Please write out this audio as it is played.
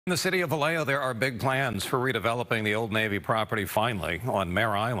In the city of Vallejo, there are big plans for redeveloping the Old Navy property finally on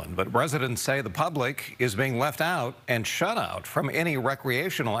Mare Island. But residents say the public is being left out and shut out from any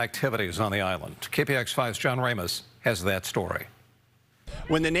recreational activities on the island. KPX5's John Ramos has that story.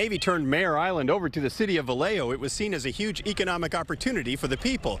 When the Navy turned Mare Island over to the city of Vallejo, it was seen as a huge economic opportunity for the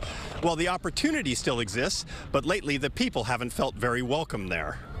people. Well, the opportunity still exists, but lately the people haven't felt very welcome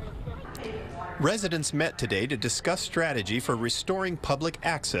there. Residents met today to discuss strategy for restoring public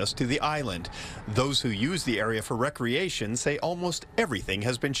access to the island. Those who use the area for recreation say almost everything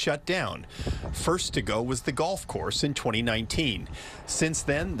has been shut down. First to go was the golf course in 2019. Since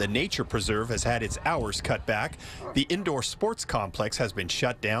then, the nature preserve has had its hours cut back, the indoor sports complex has been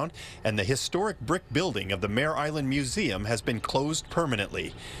shut down, and the historic brick building of the Mare Island Museum has been closed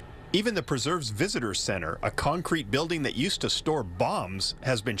permanently. Even the preserve's visitor center, a concrete building that used to store bombs,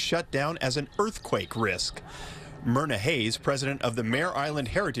 has been shut down as an earthquake risk. Myrna Hayes, president of the Mare Island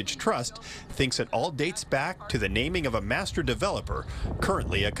Heritage Trust, thinks it all dates back to the naming of a master developer,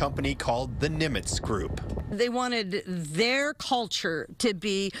 currently a company called the Nimitz Group. They wanted their culture to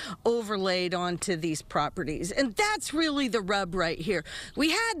be overlaid onto these properties, and that's really the rub right here.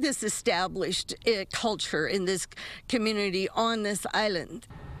 We had this established culture in this community on this island.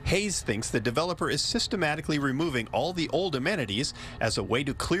 Hayes thinks the developer is systematically removing all the old amenities as a way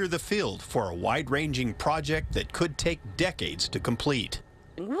to clear the field for a wide-ranging project that could take decades to complete.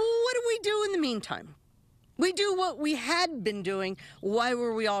 What do we do in the meantime? We do what we had been doing. Why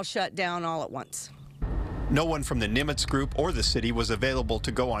were we all shut down all at once? No one from the Nimitz Group or the city was available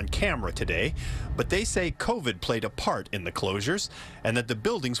to go on camera today, but they say COVID played a part in the closures and that the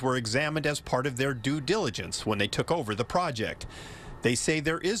buildings were examined as part of their due diligence when they took over the project. They say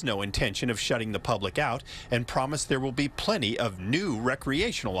there is no intention of shutting the public out and promise there will be plenty of new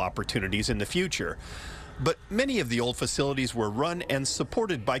recreational opportunities in the future. But many of the old facilities were run and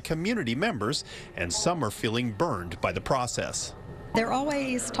supported by community members, and some are feeling burned by the process. They're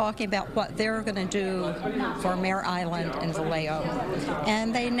always talking about what they're going to do for Mare Island and Vallejo,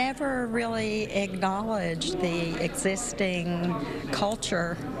 and they never really acknowledge the existing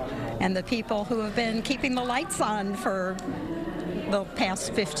culture and the people who have been keeping the lights on for the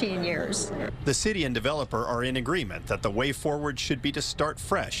past 15 years. The city and developer are in agreement that the way forward should be to start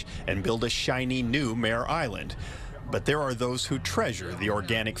fresh and build a shiny new Mare Island. But there are those who treasure the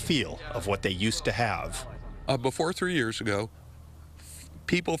organic feel of what they used to have. Before 3 years ago,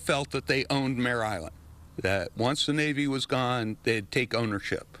 people felt that they owned Mare Island, that once the Navy was gone, they'd take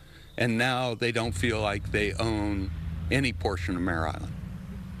ownership. And now they don't feel like they own any portion of Mare Island.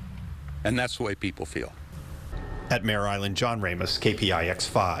 And that's the way people feel. At Mare Island, John Ramos,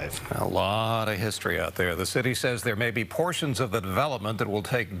 KPIX5. A lot of history out there. The city says there may be portions of the development that will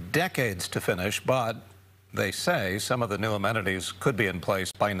take decades to finish, but they say some of the new amenities could be in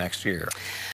place by next year.